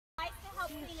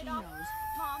she knows.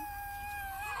 Mom.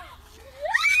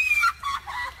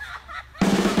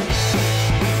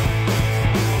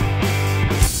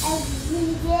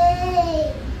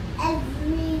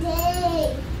 Every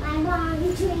day, my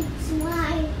mom drinks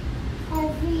wine.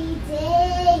 Every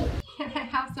day. Can I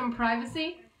have some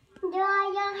privacy? No,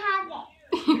 I don't have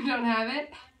it. You don't have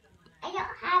it? I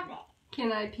don't have it.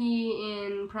 Can I pee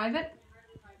in private?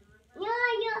 No,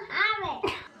 I don't have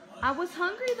it. I was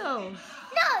hungry though.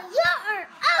 No, you're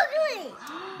ugly.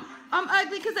 I'm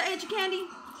ugly because I ate your candy?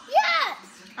 Yes.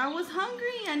 I was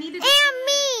hungry. I needed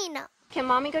And mean. Can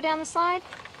mommy go down the slide?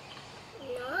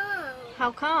 No.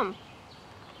 How come?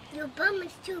 Your bum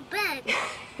is too big.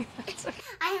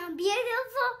 I am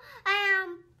beautiful. I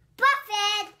am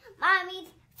buffet. Mommy's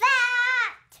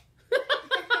fat.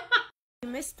 You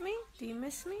missed me? Do you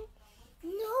miss me?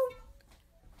 No,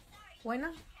 Why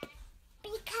not?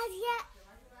 because you're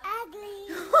ugly.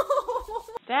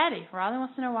 Daddy, Riley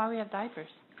wants to know why we have diapers.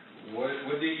 What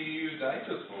do you use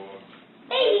diapers for?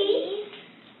 Baby.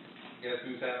 Guess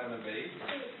who's having a baby?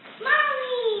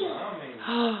 Mommy.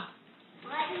 Mommy.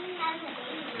 Why do you have a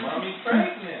baby? Mommy's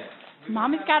pregnant.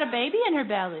 Mommy's got a baby in her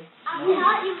belly. I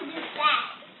thought you were just fat.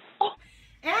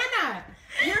 Anna,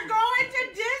 you're going to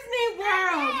Disney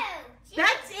World.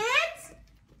 That's it?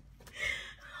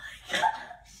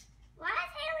 Why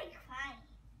is Harry crying?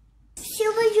 She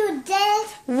was your dad.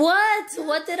 What?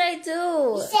 What did I do?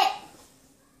 You said,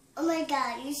 oh my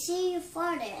God, you see you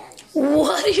farted.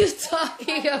 What are you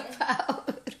talking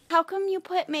about? How come you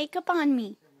put makeup on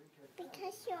me?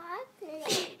 Because you're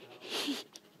ugly.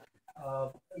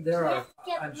 There are,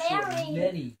 Get I'm sure, married.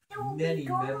 many Don't be memories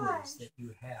gone. that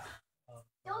you have.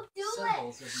 Don't do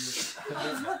Symbols of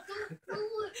your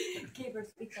commitment.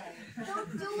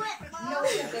 Don't do it, Mom.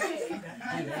 He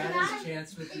had his chance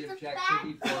with the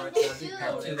objective before it doesn't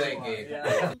count Too late, anymore. Gabe.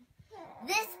 Yeah.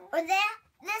 This or that,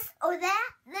 this or that,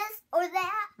 this or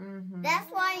that. That's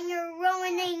why you're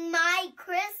ruining my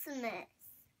Christmas.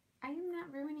 I am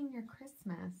not ruining your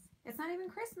Christmas. It's not even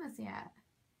Christmas yet.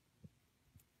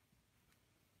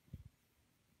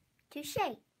 Touche.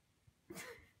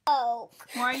 Oh.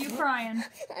 Why are you crying?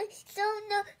 I don't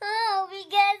know. Oh,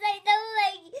 because I don't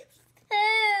like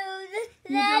food.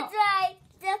 That's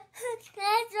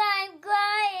why I'm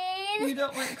crying. You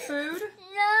don't like food?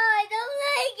 No, I don't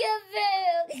like your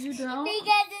food. You don't?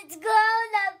 Because it's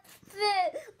grown-up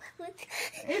food.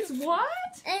 It's what?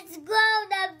 It's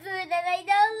grown-up food and I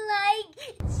don't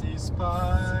like. See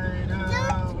spider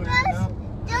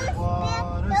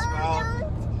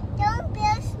Don't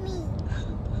bash me.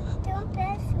 Don't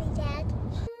bash me, Dad.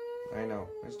 I know.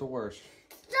 It's the worst.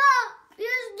 Stop! You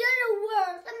just did it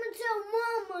worse. I'm gonna tell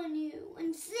Mom on you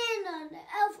and Santa and the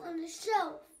elf on the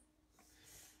shelf.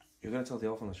 You're gonna tell the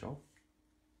elf on the show?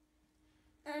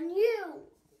 And you.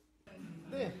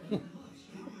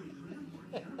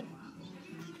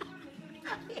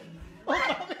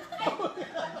 Oh,